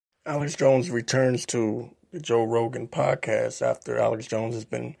Alex Jones returns to the Joe Rogan podcast after Alex Jones has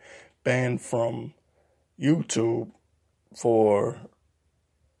been banned from YouTube for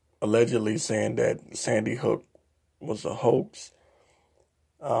allegedly saying that Sandy Hook was a hoax.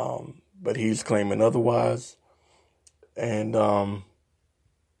 But he's claiming otherwise. And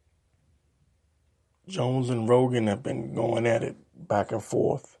Jones and Rogan have been going at it back and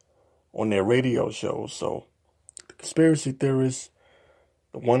forth on their radio shows. So the conspiracy theorist,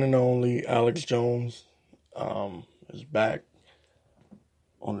 the one and only Alex Jones, is back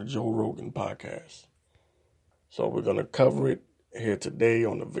on the Joe Rogan podcast. So we're going to cover it here today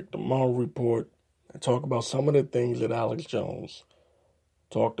on the Victor Morrow Report and talk about some of the things that Alex Jones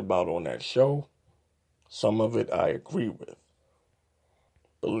talked about on that show. Some of it I agree with.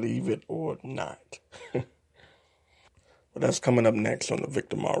 Believe it or not. But that's coming up next on the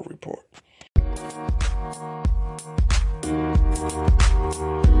Victor Morrow Report.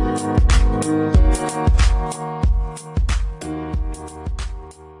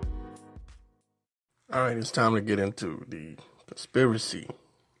 All right, it's time to get into the conspiracy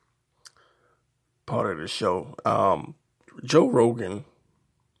part of the show. Joe Rogan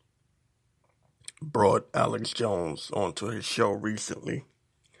brought Alex Jones onto his show recently.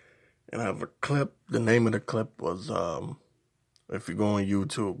 And I have a clip. The name of the clip was, if you go on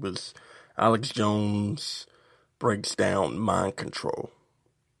YouTube, it's Alex Jones breaks down mind control.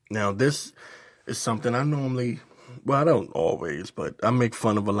 Now, this is something I normally, well, I don't always, but I make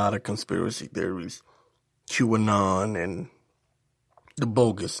fun of a lot of conspiracy theories, QAnon and the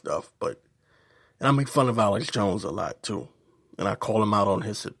bogus stuff, and I make fun of Alex Jones a lot too. And I call him out on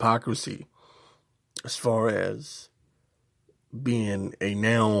his hypocrisy as far as being a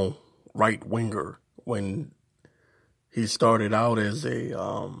now right-winger when he started out as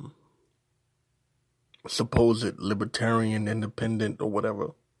a supposed libertarian, independent, or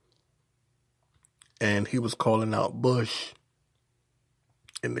whatever. And he was calling out Bush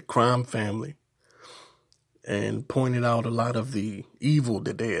and the crime family and pointed out a lot of the evil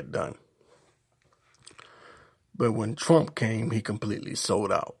that they had done. But when Trump came, he completely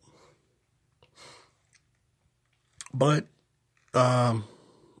sold out. But I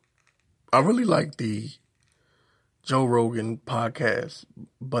really like the Joe Rogan podcast,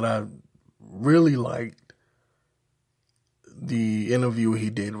 but I really liked the interview he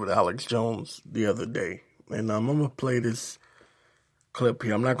did with Alex Jones the other day. And I'm going to play this clip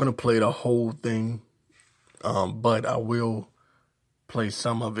here. I'm not going to play the whole thing, but I will play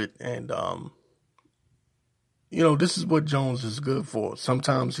some of it. And, this is what Jones is good for.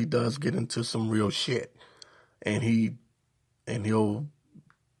 Sometimes he does get into some real shit. And he'll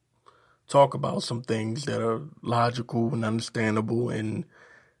talk about some things that are logical and understandable. And,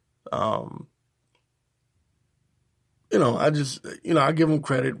 I give him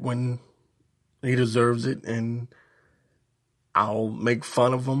credit when he deserves it. And I'll make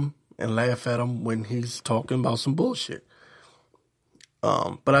fun of him and laugh at him when he's talking about some bullshit.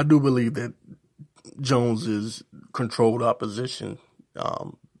 But I do believe that Jones is controlled opposition.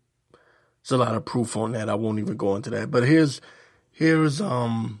 There's a lot of proof on that. I won't even go into that. But here's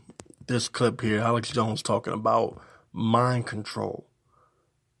this clip here. Alex Jones talking about mind control.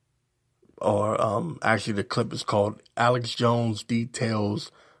 Or actually the clip is called Alex Jones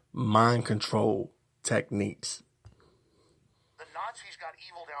Details Mind Control Techniques. The Nazis got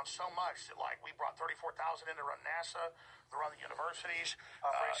evil down so much that, we brought 34,000 in to run NASA, to run the universities.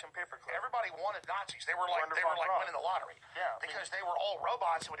 Operation Paperclip. Everybody wanted Nazis. They were like winning the lottery. Yeah. Because they were all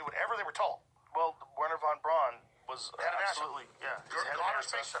robots and would do whatever they were told. Well, Werner von Braun was Head of NASA. absolutely, yeah. Goddard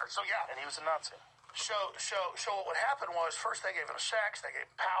Space Center. So, yeah. And he was a Nazi. So what would happen was, first they gave him sex, they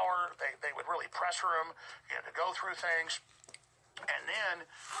gave him power, they would really pressure him, to go through things. And then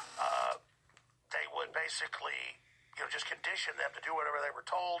they would basically, just condition them to do whatever they were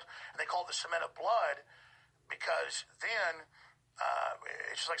told. And they called it the cement of blood because then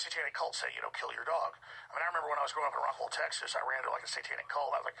it's just like satanic cult say, kill your dog. I mean, I remember when I was growing up in Rockwell, Texas, I ran into a satanic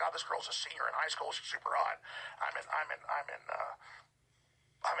cult. I was like, God, this girl's a senior in high school. She's super hot. I'm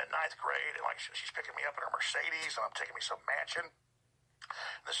in ninth grade, and she's picking me up in her Mercedes, and I'm taking me some mansion.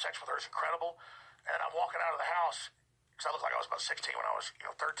 And the sex with her is incredible. And I'm walking out of the house because I looked like I was about 16 when I was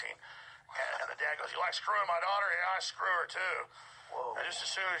 13. And the dad goes, "You like screwing my daughter?" "Yeah, I screw her too." Whoa. "And just as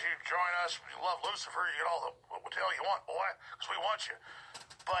soon as you join us, you love Lucifer, you get all the hotel you want, boy, because we want you."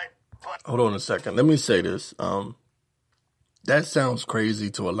 But hold on a second. Let me say this. That sounds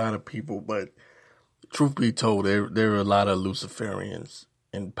crazy to a lot of people, but truth be told, there are a lot of Luciferians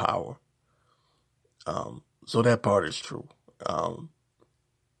in power. So that part is true.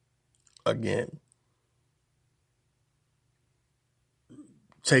 Again,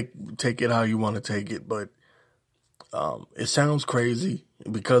 take it how you want to take it, but it sounds crazy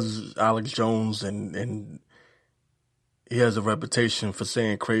because Alex Jones and he has a reputation for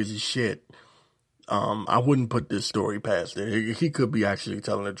saying crazy shit. I wouldn't put this story past it. He could be actually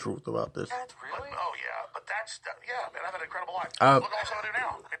telling the truth about this. Really? Oh yeah, but man, I have an incredible life. Look also I do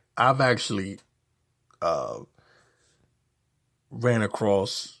now. I've actually ran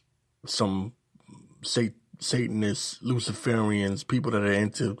across some Satanists, Luciferians, people that are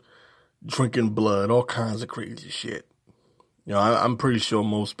into drinking blood, all kinds of crazy shit. You know, I'm pretty sure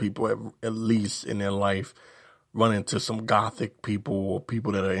most people have, at least in their life, run into some gothic people or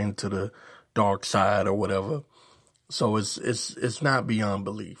people that are into the dark side or whatever. So it's not beyond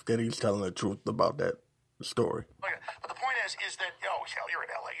belief that he's telling the truth about that story. Okay. But the point is that hell, you're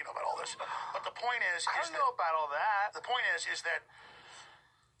in LA, you know about all this. But the point is I don't know about all that. The point is that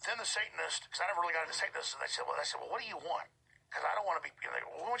then the Satanist, because I never really got into Satanists, and they said, well, what do you want? Because I don't want to be, we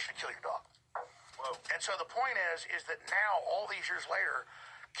want you to kill your dog. Whoa. And so the point is that now, all these years later,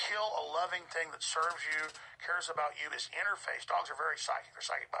 kill a loving thing that serves you, cares about you, is interface. Dogs are very psychic. They're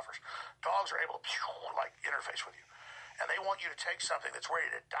psychic buffers. Dogs are able to, interface with you. And they want you to take something that's ready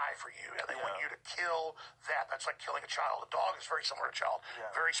to die for you, and they want you to kill that. That's like killing a child. A dog is very similar to a child. Yeah.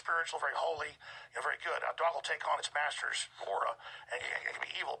 Very spiritual, very holy, very good. A dog will take on its master's aura, and it can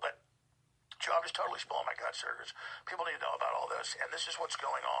be evil, but Joe, I'm just totally spilling my guts here because people need to know about all this, and this is what's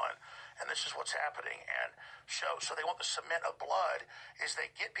going on, and this is what's happening. And so they want the cement of blood is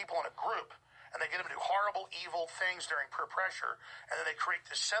they get people in a group, and they get them to do horrible, evil things during peer pressure, and then they create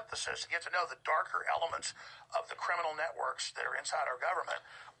this synthesis. You get to know the darker elements of the criminal networks that are inside our government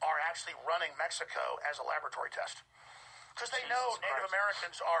are actually running Mexico as a laboratory test. Because they know Native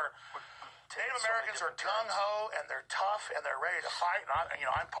Americans are gung-ho, and they're tough, and they're ready to fight. And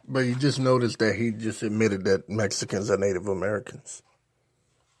But you just noticed that he just admitted that Mexicans are Native Americans.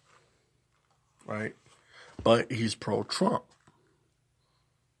 Right? But he's pro-Trump.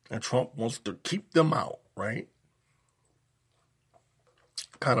 And Trump wants to keep them out, right?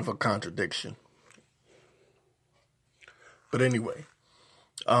 Kind of a contradiction. But anyway,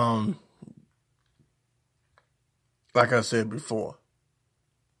 like I said before,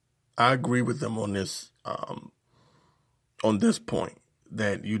 I agree with them on this point,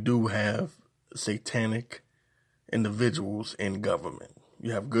 that you do have satanic individuals in government.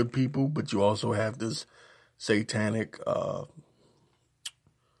 You have good people, but you also have this satanic, I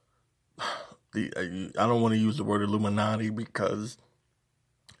don't want to use the word Illuminati because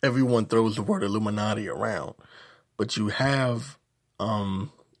everyone throws the word Illuminati around, but you have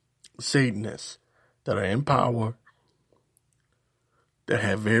Satanists that are in power, that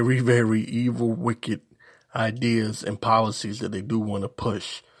have very, very evil, wicked ideas and policies that they do want to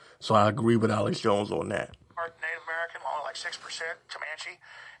push. So I agree with Alex Jones on that. Native American, only like 6%, Comanche,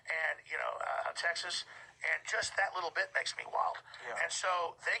 and, Texas, and just that little bit makes me wild. Yeah. And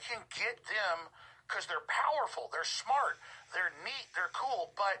so they can get them because they're powerful, they're smart, they're neat, they're cool,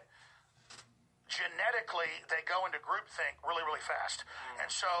 but genetically they go into groupthink really, really fast.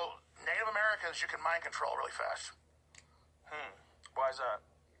 And so Native Americans you can mind control really fast. Why is that?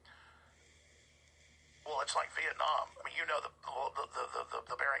 Well, it's like Vietnam. I mean,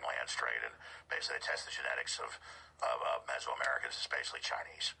 the Bering Land Strait, and basically they test the genetics of Mesoamericans. It's basically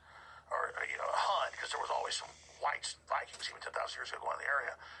Chinese, or Han, because there was always some whites, Vikings, even 10,000 years ago, going in the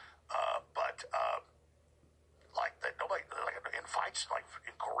area. Nobody in fights like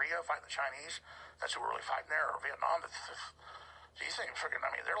in Korea fighting the Chinese. That's who we're really fighting there, or Vietnam. These things,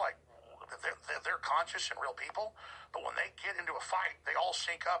 they're conscious and real people, but when they get into a fight, they all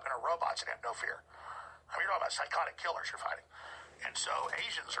sync up and are robots and have no fear. I mean, you're talking about psychotic killers you're fighting. And so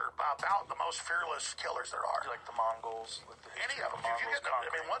Asians are about the most fearless killers there are. Like the Mongols. With any of them.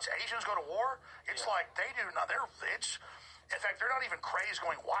 Once Asians go to war, it's like they do not. In fact, they're not even crazed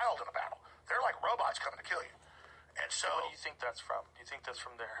going wild in a battle. They're like robots coming to kill you. And so, what do you think that's from? Do you think that's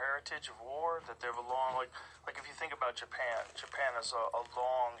from their heritage of war? That they've a long, like if you think about Japan, Japan has a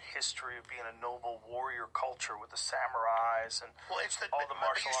long history of being a noble warrior culture with the samurais and all the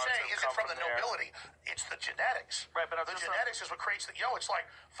martial arts. But you say, is it from the nobility? It's the genetics. Right, but the genetics is what creates the. It's like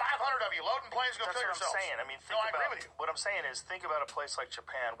 500 of you loading planes go kill yourselves. That's what I'm saying. I mean, I agree with you. What I'm saying is, think about a place like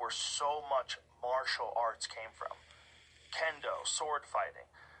Japan where so much martial arts came from: kendo, sword fighting.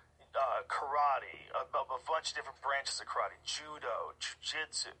 Karate, a bunch of different branches of karate, judo,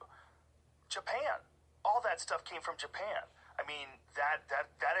 jiu-jitsu. Japan, all that stuff came from Japan. I mean, that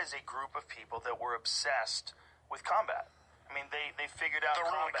is a group of people that were obsessed with combat. I mean, they figured out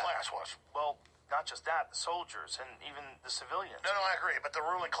the ruling combat. Class was. Well, not just that, the soldiers and even the civilians. No, I agree, but the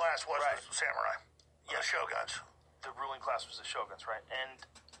ruling class was the samurai, the shoguns. The ruling class was the shoguns, right? And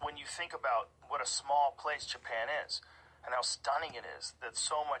when you think about what a small place Japan is and how stunning it is, that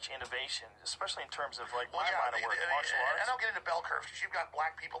so much innovation, especially in terms of like my line of work, martial arts. And I'll get into bell curves because you've got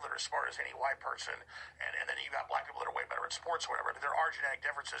black people that are as smart as any white person, and then you've got black people that are way better at sports or whatever. But there are genetic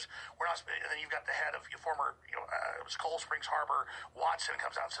differences. And then you've got the head of your former, it was Cold Springs Harbor, Watson,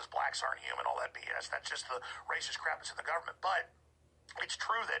 comes out and says blacks aren't human, all that BS. That's just the racist crap that's in the government. But it's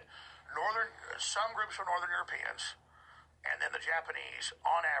true that some groups of Northern Europeans and then the Japanese,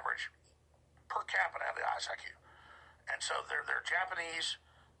 on average, per capita, have the highest IQ. And so they're Japanese,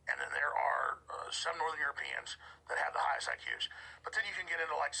 and then there are some Northern Europeans that have the highest IQs. But then you can get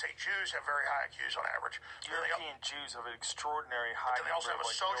into, like, say, Jews have very high IQs on average. European Jews have an extraordinary high number. But they also have a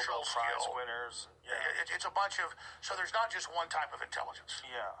social skill. Winners. Yeah. It's a bunch of... So there's not just one type of intelligence.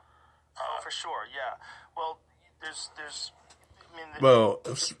 Yeah. For sure, yeah. Well, there's well,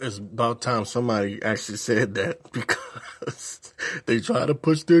 it's about time somebody actually said that, because they try to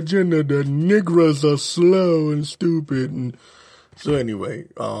push the agenda that Negroes are slow and stupid. And so anyway,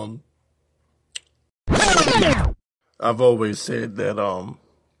 I've always said that,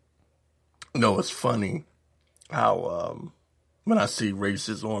 it's funny how, when I see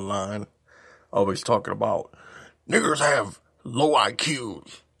racists online, always talking about niggers have low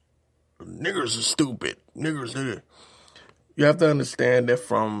IQs. Niggers are stupid. Niggers are... You have to understand that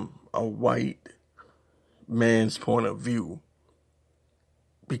from a white man's point of view,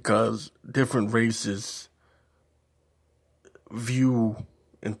 because different races view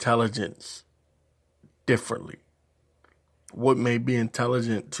intelligence differently. What may be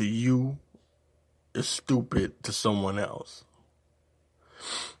intelligent to you is stupid to someone else.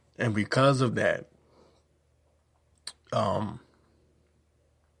 And because of that,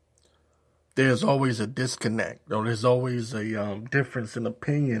 there's always a disconnect, or there's always a difference in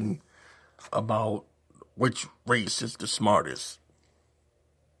opinion about which race is the smartest.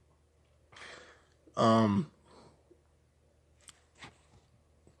 For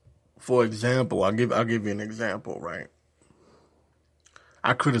example, I'll give you an example, right?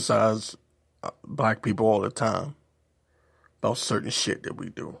 I criticize black people all the time about certain shit that we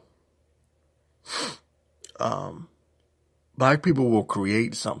do. Black people will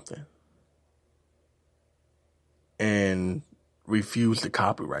create something and refuse to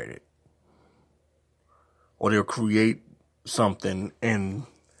copyright it. Or they'll create something and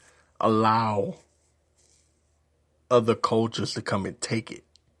allow other cultures to come and take it.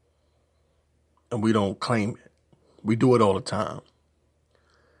 And we don't claim it. We do it all the time.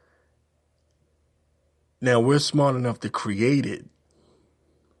 Now, we're smart enough to create it,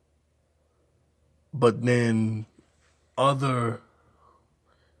 but then other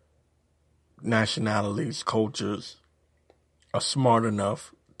nationalities, cultures are smart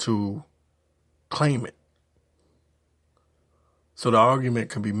enough to claim it. So the argument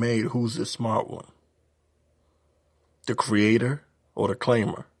can be made, who's the smart one? The creator or the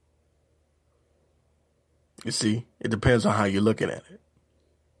claimer? You see, it depends on how you're looking at it.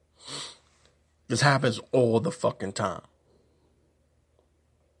 This happens all the fucking time.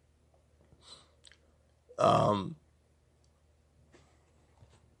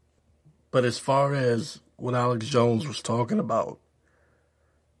 But as far as what Alex Jones was talking about,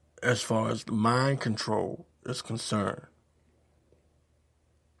 as far as the mind control is concerned,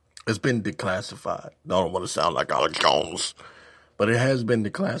 it's been declassified. I don't want to sound like Alex Jones, but it has been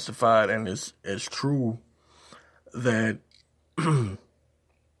declassified, and it's true that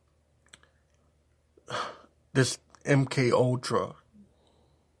this MK Ultra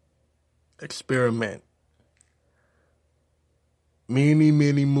experiment many,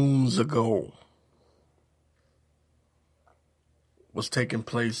 many moons ago was taking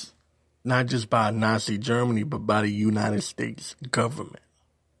place not just by Nazi Germany, but by the United States government.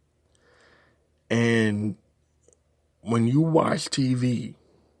 And when you watch TV,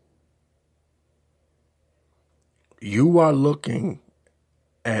 you are looking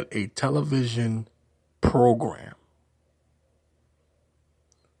at a television program.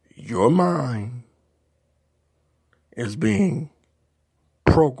 Your mind is being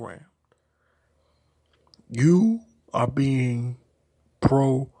programmed. You are being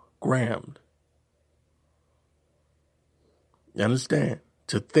programmed. You understand?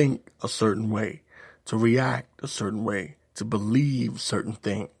 To think a certain way, to react a certain way, to believe certain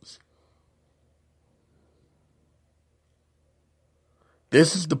things.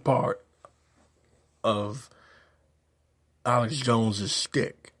 This is the part of Alex Jones's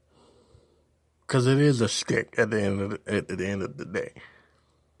stick, because it is a stick at the end of the day.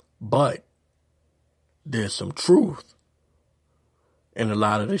 But there's some truth in a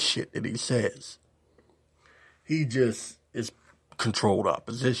lot of the shit that he says. He just is controlled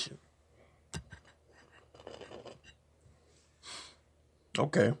opposition.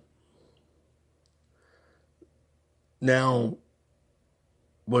 Okay. Now,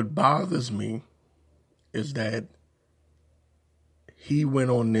 what bothers me is that he went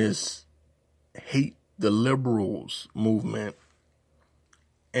on this hate the liberals movement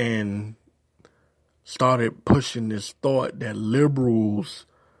and started pushing this thought that liberals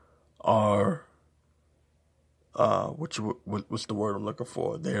are, what's the word I'm looking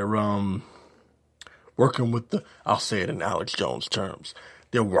for? They're working with I'll say it in Alex Jones terms,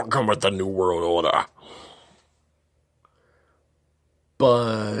 they're working with the New World Order.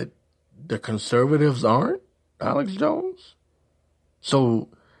 But the conservatives aren't, Alex Jones. So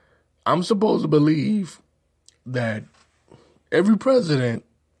I'm supposed to believe that every president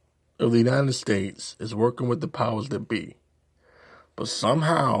of the United States is working with the powers that be. But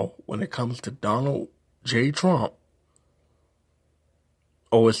somehow, when it comes to Donald J. Trump,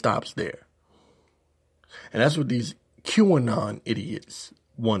 it stops there. And that's what these QAnon idiots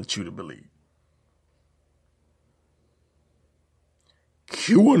want you to believe.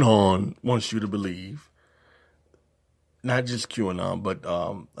 QAnon wants you to believe, not just QAnon, but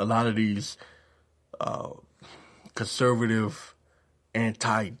a lot of these conservative,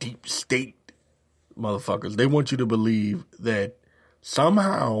 anti-deep state motherfuckers, they want you to believe that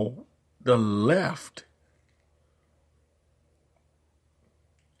somehow the left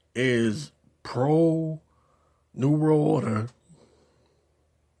is pro-New World Order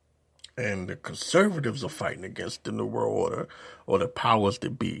and the conservatives are fighting against the New World Order or the powers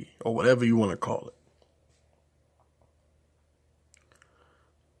that be or whatever you want to call it.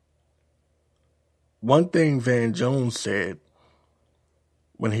 One thing Van Jones said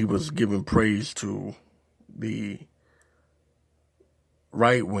when he was giving praise to the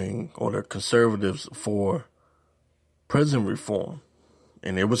right wing or the conservatives for prison reform,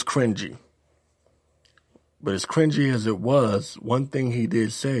 and it was cringy. But as cringy as it was, one thing he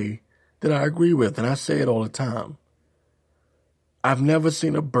did say that I agree with, and I say it all the time. I've never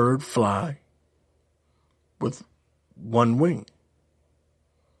seen a bird fly with one wing,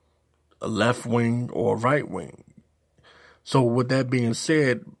 a left wing or a right wing. So with that being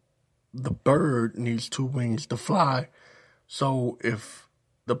said, the bird needs two wings to fly. So if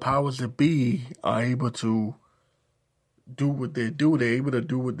the powers that be are able to do what they do, they're able to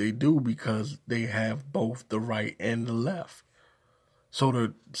do what they do because they have both the right and the left.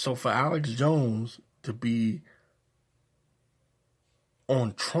 So for Alex Jones to be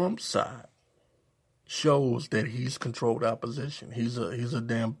on Trump's side shows that he's controlled opposition. He's a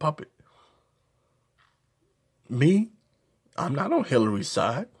damn puppet. Me, I'm not on Hillary's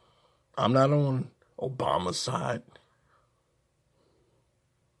side. I'm not on Obama's side.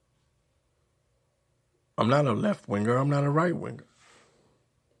 I'm not a left winger. I'm not a right winger.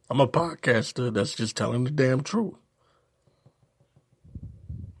 I'm a podcaster that's just telling the damn truth.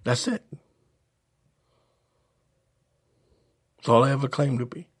 That's it. That's all I ever claimed to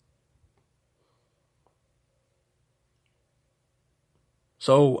be.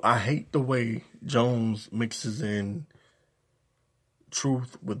 So I hate the way Jones mixes in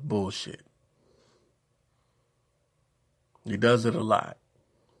truth with bullshit. He does it a lot.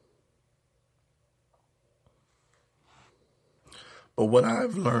 But what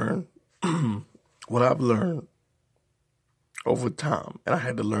I've learned over time, and I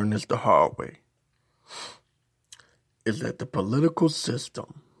had to learn this the hard way, is that the political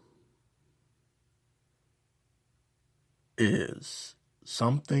system is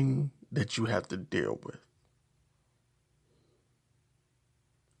something that you have to deal with.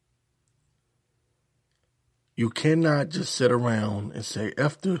 You cannot just sit around and say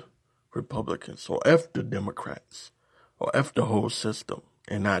F the Republicans or F the Democrats or F the whole system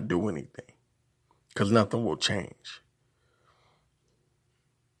and not do anything, because nothing will change.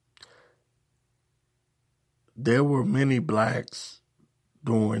 There were many blacks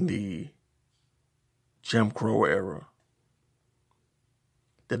during the Jim Crow era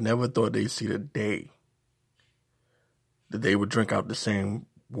that never thought they'd see the day that they would drink out the same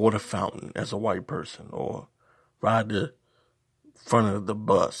water fountain as a white person or ride the front of the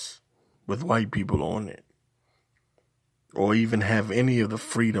bus with white people on it, or even have any of the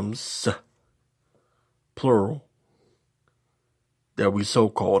freedoms, plural, that we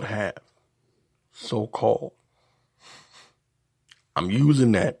so-called have. So-called. I'm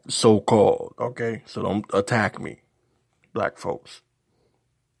using that so-called, okay? So don't attack me, black folks.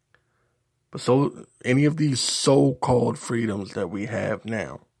 But so any of these so-called freedoms that we have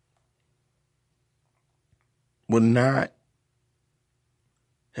now would not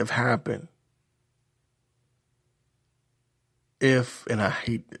have happened and I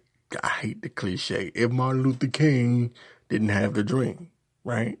hate the cliche, if Martin Luther King didn't have the dream,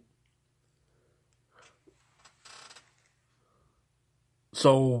 right?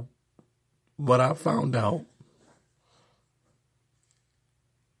 So what I found out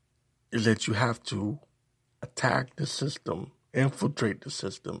is that you have to attack the system, infiltrate the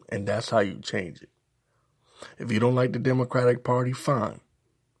system, and that's how you change it. If you don't like the Democratic Party, fine.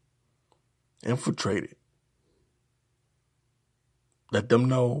 Infiltrate it. Let them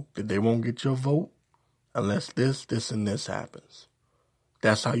know that they won't get your vote unless this, and this happens.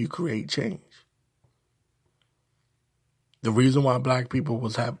 That's how you create change. The reason why black people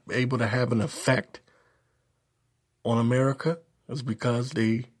was able to have an effect on America is because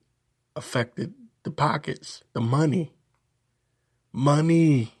they affected the pockets, the money.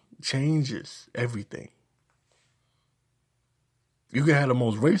 Money changes everything. You can have the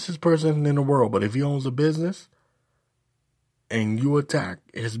most racist person in the world, but if he owns a business and you attack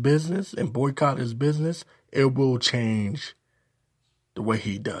his business and boycott his business, it will change the way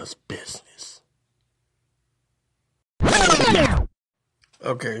he does business.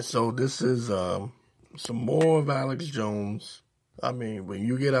 Okay, so this is some more of Alex Jones. I mean, when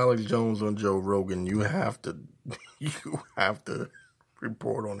you get Alex Jones on Joe Rogan, you have to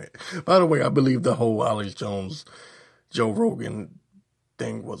report on it. By the way, I believe the whole Alex Jones, Joe Rogan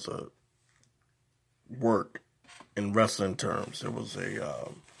thing was a work in wrestling terms. It was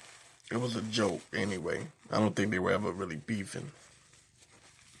a joke anyway. I don't think they were ever really beefing.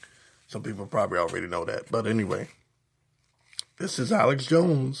 Some people probably already know that, but anyway. This is Alex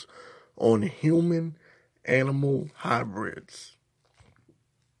Jones on human-animal hybrids.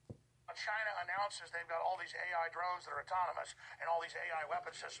 China announces they've got all these AI drones that are autonomous and all these AI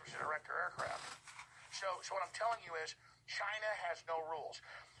weapon systems to direct their aircraft. So what I'm telling you is China has no rules.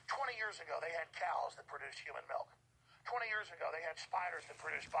 20 years ago, they had cows that produced human milk. 20 years ago, they had spiders that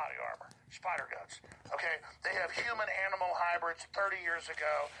produced body armor, spider guts. Okay, they have human-animal hybrids 30 years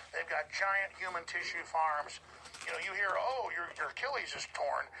ago. They've got giant human tissue farms. You know, you hear, oh, your Achilles is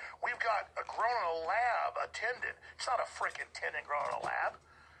torn. We've got a grown in a lab, a tendon. It's not a frickin' tendon grown in a lab.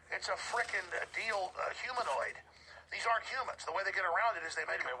 It's a frickin' humanoid. These aren't humans. The way they get around it is they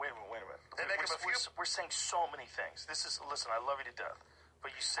make them. Wait a minute. They make them We're saying so many things. Listen, I love you to death.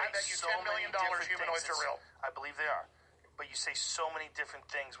 But you say I bet you so $10 million many humanoids are real. I believe they are. But you say so many different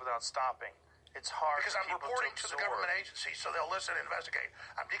things without stopping. It's hard because I'm reporting to the government agency, so they'll listen and investigate.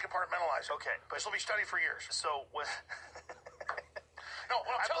 I'm decompartmentalizing. Okay, this will be studied for years. So what? No,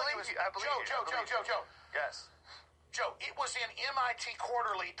 what I'm telling you is, Joe. Yes. Joe, it was in MIT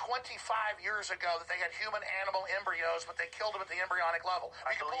Quarterly 25 years ago that they had human-animal embryos, but they killed them at the embryonic level.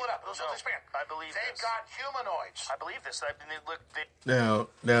 You can pull it up. I believe They've got humanoids. I believe this. Now,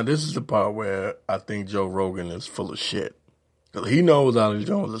 this is the part where I think Joe Rogan is full of shit. He knows Alex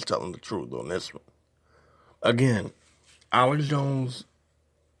Jones is telling the truth on this one. Again, Alex Jones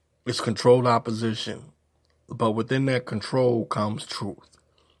is controlled opposition, but within that control comes truth,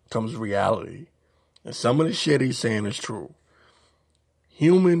 comes reality. And some of the shit he's saying is true.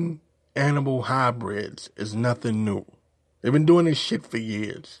 Human-animal hybrids is nothing new. They've been doing this shit for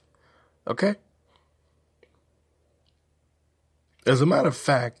years. Okay? As a matter of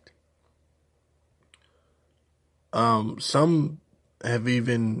fact, some have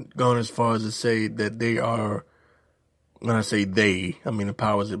even gone as far as to say that they are, when I say they, I mean the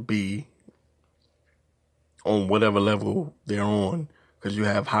powers that be, on whatever level they're on, because you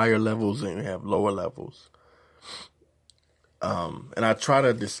have higher levels and you have lower levels. And I try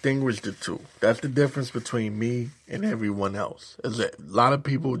to distinguish the two. That's the difference between me and everyone else. Is that a lot of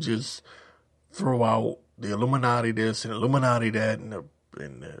people just throw out the Illuminati this and Illuminati that and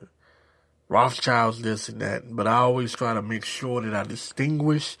the Rothschilds this and that. But I always try to make sure that I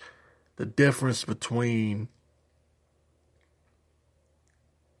distinguish the difference between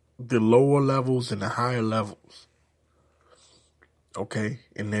the lower levels and the higher levels. Okay,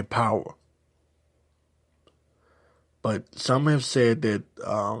 in their power. But some have said that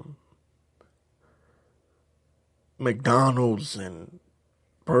McDonald's and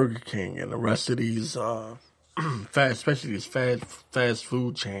Burger King and the rest of these especially these fast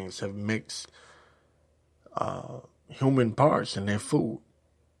food chains have mixed human parts in their food.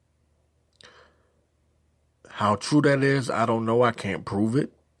 How true that is, I don't know. I can't prove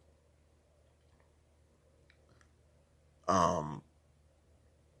it.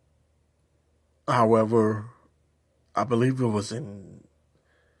 However, I believe it was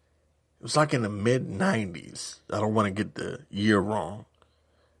like in the mid-90s. I don't want to get the year wrong.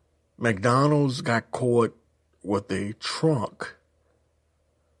 McDonald's got caught with a trunk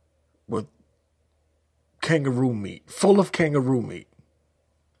with kangaroo meat, full of kangaroo meat.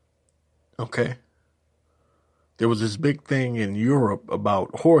 Okay? There was this big thing in Europe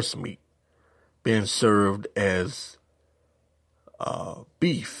about horse meat being served as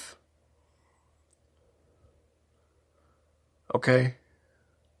beef. Okay?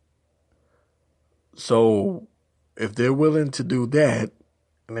 So, if they're willing to do that,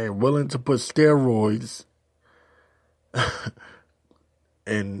 and they're willing to put steroids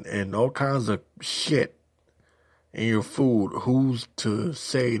and all kinds of shit in your food, who's to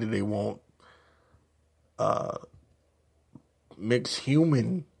say that they won't mix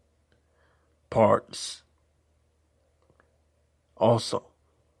human parts also?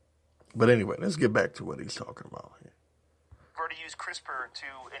 But anyway, let's get back to what he's talking about here. To use CRISPR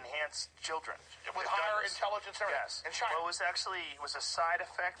to enhance children with higher intelligence. Yes. In China. Well, it was a side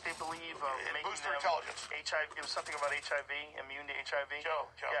effect, they believe, of making boost their intelligence. HIV. It was something about HIV, immune to HIV. Joe.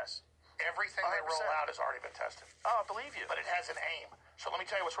 Yes. Everything 100%. They roll out has already been tested. Oh, I believe you. But it has an aim. So let me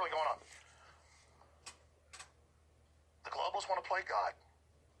tell you what's really going on. The globalists want to play God.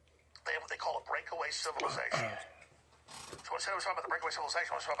 They have what they call a breakaway civilization. So instead of talking about the breakaway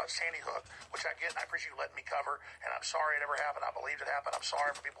civilization, I want to talk about Sandy Hook, which I get and I appreciate you letting me cover. And I'm sorry it ever happened. I believed it happened. I'm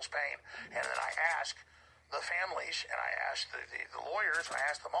sorry for people's pain. And then I ask the families, and I asked the lawyers, and I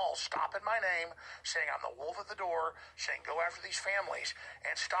asked them all, stop in my name, saying I'm the wolf at the door, saying go after these families,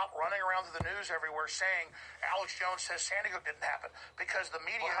 and stop running around to the news everywhere saying Alex Jones says Sandy Hook didn't happen. Because the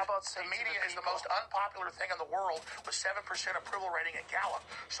media, is the most unpopular thing in the world with 7% approval rating at Gallup.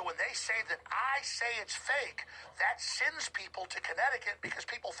 So when they say that I say it's fake, that sends people to Connecticut because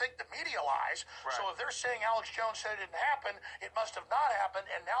people think the media lies. Right. So if they're saying Alex Jones said it didn't happen, it must have not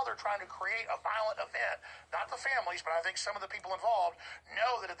happened, and now they're trying to create a violent event. Not the families, but I think some of the people involved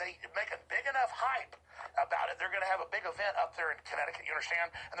know that if they make a big enough hype about it, they're going to have a big event up there in Connecticut. You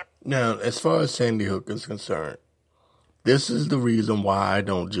understand? Now, as far as Sandy Hook is concerned, this is the reason why I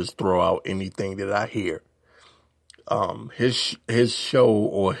don't just throw out anything that I hear. His show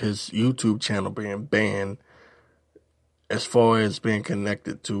or his YouTube channel being banned, as far as being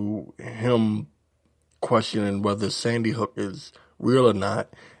connected to him questioning whether Sandy Hook is real or not,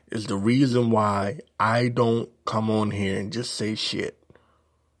 is the reason why I don't come on here and just say shit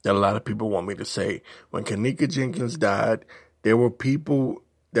that a lot of people want me to say. When Kenneka Jenkins died, there were people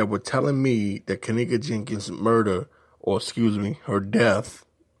that were telling me that Kenneka Jenkins' her death,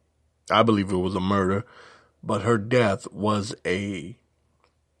 I believe it was a murder, but her death was a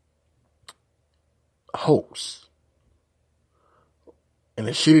hoax. And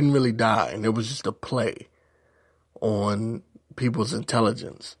that she didn't really die, and it was just a play on people's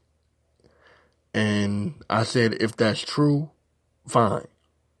intelligence. And I said, if that's true, fine.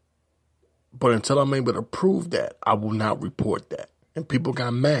 But until I'm able to prove that, I will not report that. And people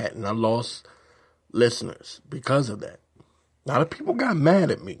got mad, and I lost listeners because of that. A lot of people got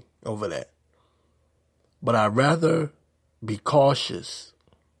mad at me over that. But I'd rather be cautious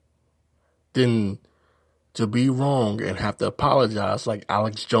than to be wrong and have to apologize like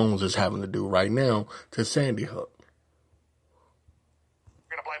Alex Jones is having to do right now to Sandy Hook.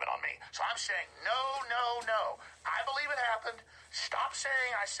 You're going to blame it on me. So I'm saying, no. I believe it happened. Stop saying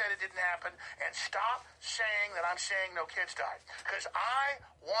I said it didn't happen, and stop saying that I'm saying no kids died. Because I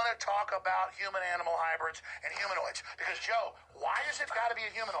want to talk about human-animal hybrids and humanoids. Because, Joe, why has it got to be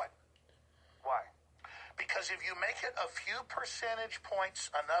a humanoid? Why? Because if you make it a few percentage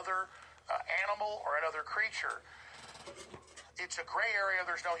points another animal or another creature, it's a gray area.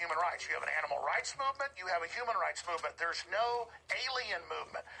 There's no human rights. You have an animal rights movement. You have a human rights movement. There's no alien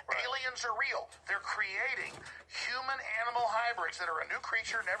movement. Right. Aliens are real. They're creating human-animal hybrids that are a new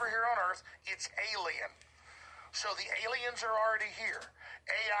creature never here on Earth. It's alien. So the aliens are already here.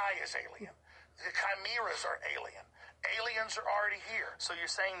 AI is alien. The chimeras are alien. Aliens are already here. So you're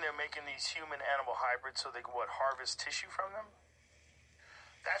saying they're making these human-animal hybrids so they can, harvest tissue from them?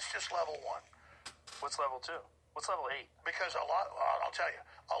 That's just level 1. What's level 2? What's level 8? Because I'll tell you,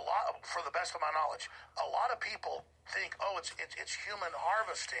 for the best of my knowledge, a lot of people think, it's human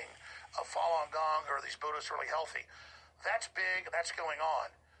harvesting of Falun Gong or these Buddhists really healthy. That's big, that's going on,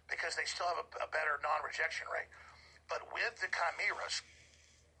 because they still have a better non-rejection rate. But with the chimeras,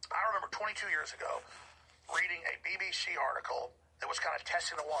 I remember 22 years ago reading a BBC article that was kind of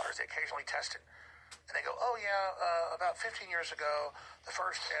testing the waters. They occasionally tested. And they go, about 15 years ago, the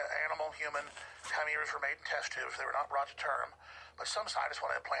first animal-human chimeras were made in test tubes. They were not brought to term. But some scientists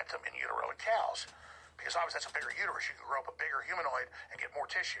want to implant them in utero in cows. Because obviously that's a bigger uterus. You can grow up a bigger humanoid and get more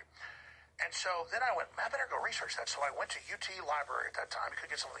tissue. And so then I went, I better go research that. So I went to UT Library at that time. You could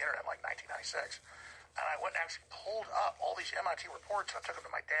get some on the internet in like 1996. And I went and actually pulled up all these MIT reports. I took them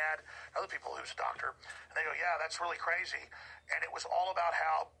to my dad, other people who's a doctor, and they go, yeah, that's really crazy. And it was all about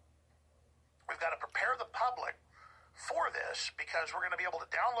how we've got to prepare the public for this because we're going to be able to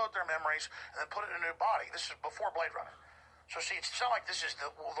download their memories and then put it in a new body. This is before Blade Runner. So see, it's not like this is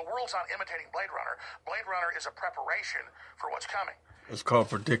the world's not imitating Blade Runner. Blade Runner is a preparation for what's coming. It's called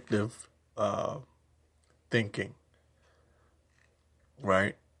predictive thinking,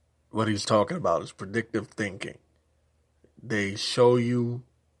 right? What he's talking about is predictive thinking. They show you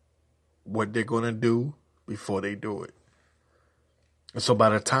what they're going to do before they do it. And so by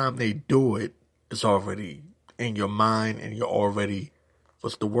the time they do it, it's already in your mind and you're already,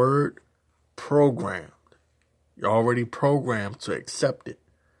 what's the word? Programmed. You're already programmed to accept it.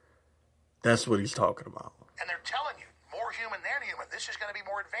 That's what he's talking about. And they're telling you, more human than human. This is going to be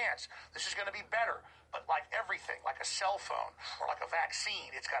more advanced. This is going to be better. But like everything, like a cell phone or like a vaccine,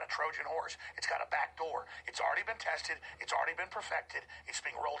 it's got a Trojan horse. It's got a back door. It's already been tested. It's already been perfected. It's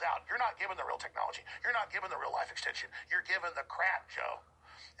being rolled out. You're not given the real technology. You're not given the real life extension. You're given the crap, Joe.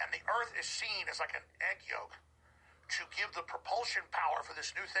 And the Earth is seen as like an egg yolk to give the propulsion power for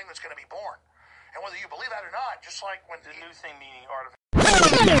this new thing that's going to be born. And whether you believe that or not, just like when the new thing meaning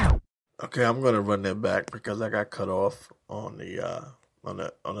artificial. Okay, I'm gonna run that back because I got cut off on the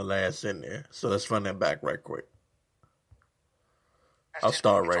last in there. So let's run that back right quick. I'll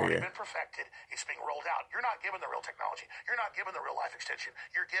start right here. It's already been perfected. It's being rolled out. You're not given the real technology. You're not given the real life extension.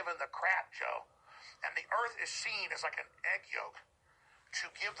 You're given the crap, Joe. And the Earth is seen as like an egg yolk to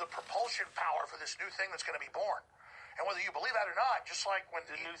give the propulsion power for this new thing that's going to be born. And whether you believe that or not, just like when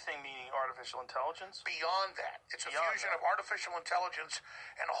the new thing meaning artificial intelligence? Beyond that. It's a fusion of artificial intelligence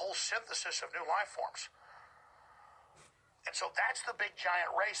and a whole synthesis of new life forms. And so that's the big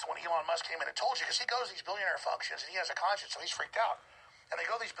giant race when Elon Musk came in and told you, because he goes to these billionaire functions and he has a conscience, so he's freaked out. And they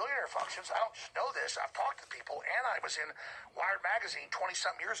go to these billionaire functions. I don't just know this. I've talked to people, and I was in Wired Magazine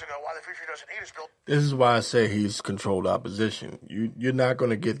 20-something years ago, Why the Future Doesn't Need Us. This is why I say he's controlled opposition. You're not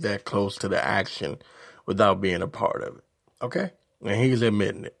going to get that close to the action without being a part of it. Okay? And he's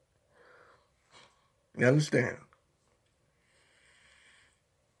admitting it. You understand?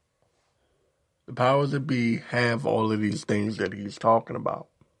 The powers that be have all of these things that he's talking about.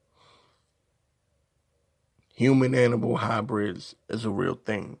 Human-animal hybrids is a real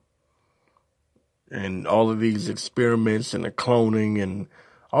thing. And all of these experiments and the cloning and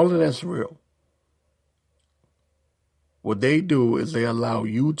all of that's real. What they do is they allow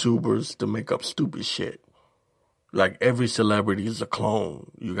YouTubers to make up stupid shit. Like every celebrity is a clone.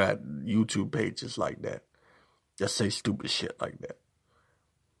 You got YouTube pages like that say stupid shit like that.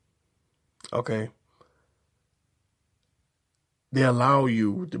 Okay? They allow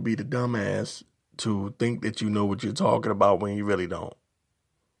you to be the dumbass to think that you know what you're talking about when you really don't.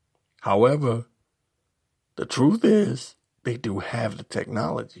 However, the truth is they do have the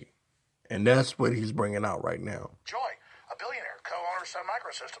technology. And that's what he's bringing out right now. Joy, a billionaire, co-owner of Sun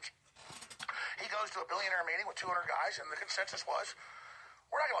Microsystems. He goes to a billionaire meeting with 200 guys, and the consensus was,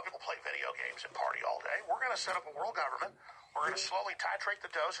 we're not going to let people play video games and party all day. We're going to set up a world government. We're going to slowly titrate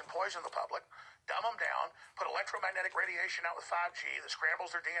the dose and poison the public, dumb them down, put electromagnetic radiation out with 5G that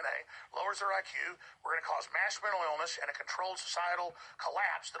scrambles their DNA, lowers their IQ. We're going to cause mass mental illness and a controlled societal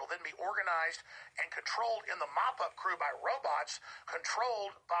collapse that'll then be organized and controlled in the mop-up crew by robots,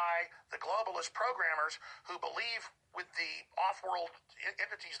 controlled by the globalist programmers who believe with the off-world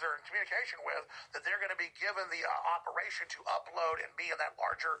entities they're in communication with, that they're going to be given the operation to upload and be in that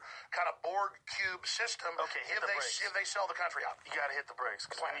larger kind of Borg cube system. Okay, hit the brakes. If they sell the country out. You got to hit the brakes,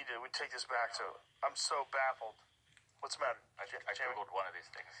 because we take this back to, I'm so baffled. What's the matter? I Googled one of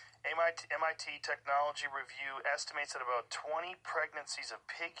these things. MIT Technology Review estimates that about 20 pregnancies of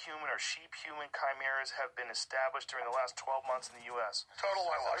pig-human or sheep-human chimeras have been established during the last 12 months in the U.S. Total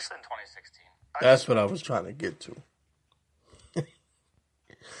whitewash. This in 2016. That's what I was trying to get to.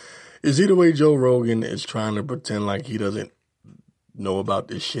 Is he the way Joe Rogan is trying to pretend like he doesn't know about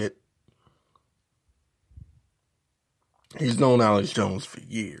this shit? He's known Alex Jones for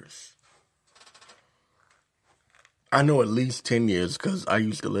years. I know at least 10 years because I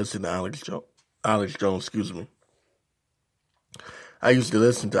used to listen to Alex Jones, excuse me. I used to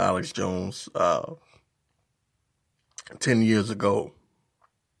listen to Alex Jones 10 years ago.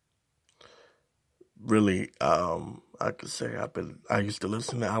 Really, I could say I used to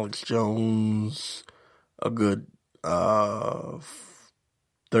listen to Alex Jones a good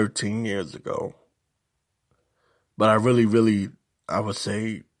 13 years ago. But I really, I would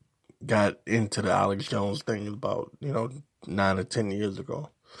say, got into the Alex Jones thing about, 9 or 10 years ago.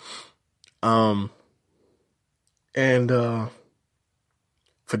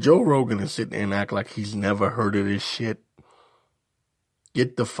 For Joe Rogan to sit there and act like he's never heard of this shit,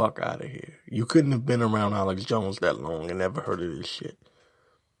 get the fuck out of here. You couldn't have been around Alex Jones that long and never heard of this shit.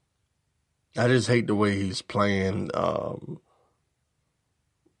 I just hate the way he's playing.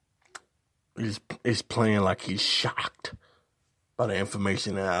 He's playing like he's shocked by the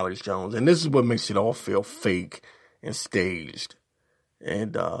information in Alex Jones. And this is what makes it all feel fake and staged.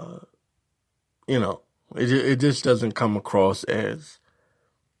 And, it just doesn't come across as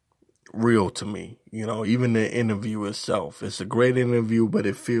real to me. Even the interview itself. It's a great interview, but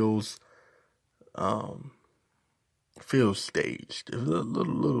it feels staged. There's a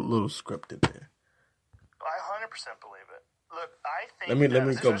little scripted there. I 100% believe it. Look, I think let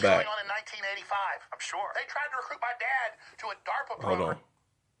me go back. This was going on in 1985. I'm sure. They tried to recruit my dad to a DARPA program. Hold on.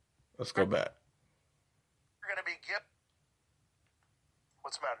 Let's go back. We're going to be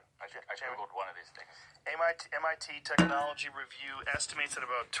What's the matter? I googled one of these things. MIT Technology Review estimates that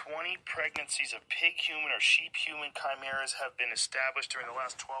about 20 pregnancies of pig human or sheep human chimeras have been established during the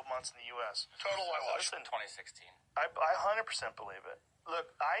last 12 months in the U.S. Total whitewash. This was in 2016. I 100% believe it.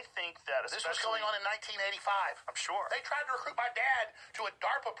 Look, I think that This was going on in 1985. I'm sure. They tried to recruit my dad to a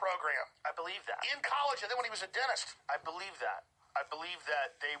DARPA program. I believe that. In college, and then when he was a dentist. I believe that. I believe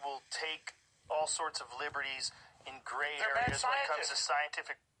that they will take all sorts of liberties in gray areas when it comes to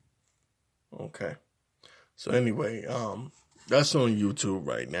scientific. Okay. So anyway, that's on YouTube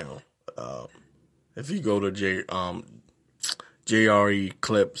right now. If you go to JRE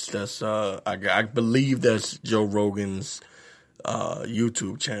Clips, that's I believe that's Joe Rogan's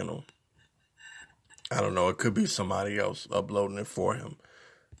YouTube channel. I don't know, it could be somebody else uploading it for him.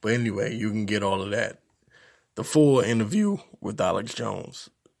 But anyway, you can get all of that. The full interview with Alex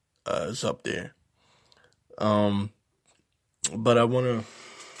Jones is up there. But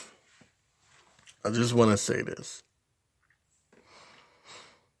I just want to say this.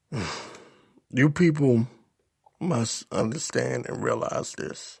 You people must understand and realize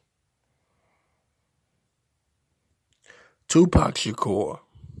this. Tupac Shakur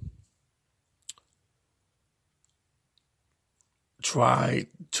tried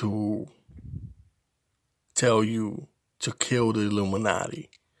to tell you to kill the Illuminati.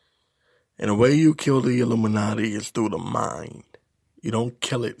 And the way you kill the Illuminati is through the mind. You don't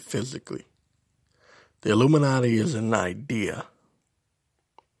kill it physically. The Illuminati is an idea.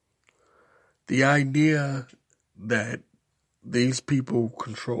 The idea that these people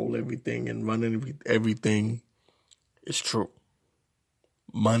control everything and run everything is true.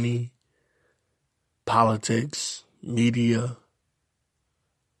 Money, politics, media,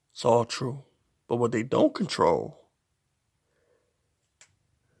 it's all true. But what they don't control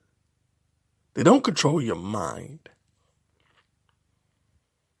your mind.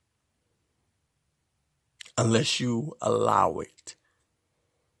 Unless you allow it.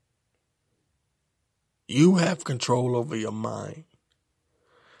 You have control over your mind.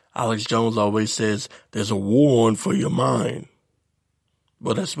 Alex Jones always says there's a war on for your mind.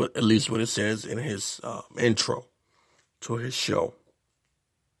 But that's at least what it says in his intro to his show.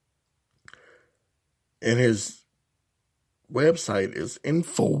 And his website is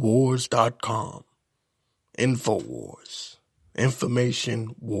Infowars.com. Infowars.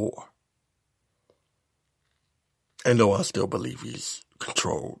 Information war. And though I still believe he's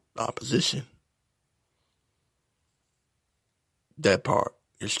controlled opposition, that part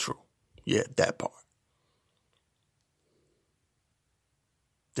is true. Yeah, that part.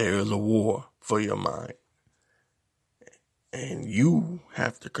 There is a war for your mind. And you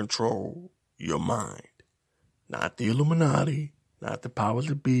have to control your mind. Not the Illuminati, not the powers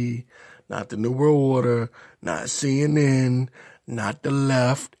that be, not the New World Order, not CNN, not the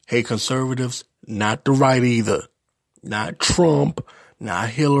left. Hey, conservatives, not the right either. Not Trump, not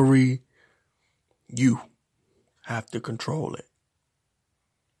Hillary. You have to control it.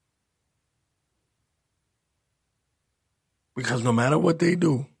 Because no matter what they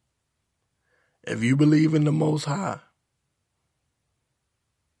do, if you believe in the Most High,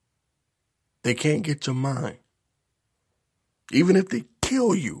 they can't get your mind. Even if they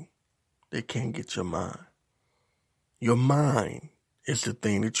kill you, they can't get your mind. Your mind is the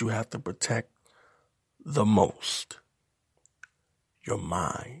thing that you have to protect the most. Your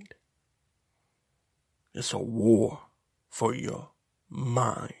mind. It's a war for your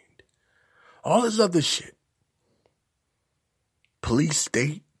mind. All this other shit. Police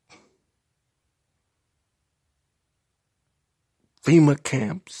state. FEMA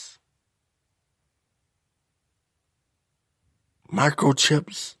camps.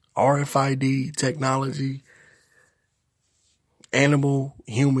 Microchips. RFID technology. Animal,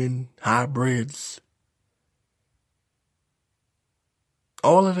 human, hybrids.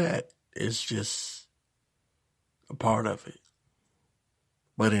 All of that is just a part of it.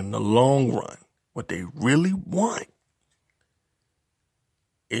 But in the long run, what they really want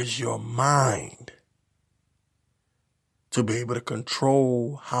is your mind to be able to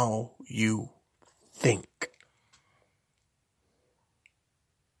control how you think.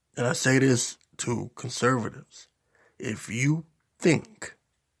 And I say this to conservatives. If you think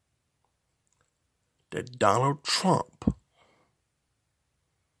that Donald Trump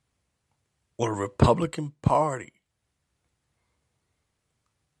or the Republican Party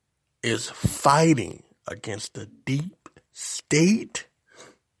is fighting against the deep state,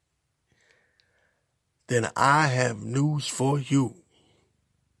 then I have news for you.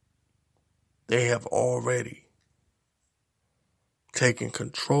 They have already taken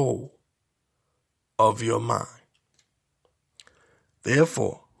control of your mind.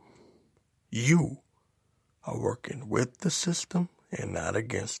 Therefore, you are working with the system and not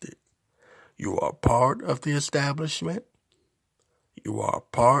against it. You are part of the establishment. You are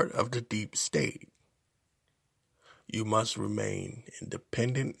part of the deep state. You must remain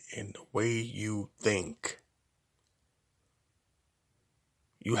independent in the way you think.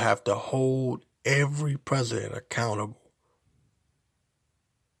 You have to hold every president accountable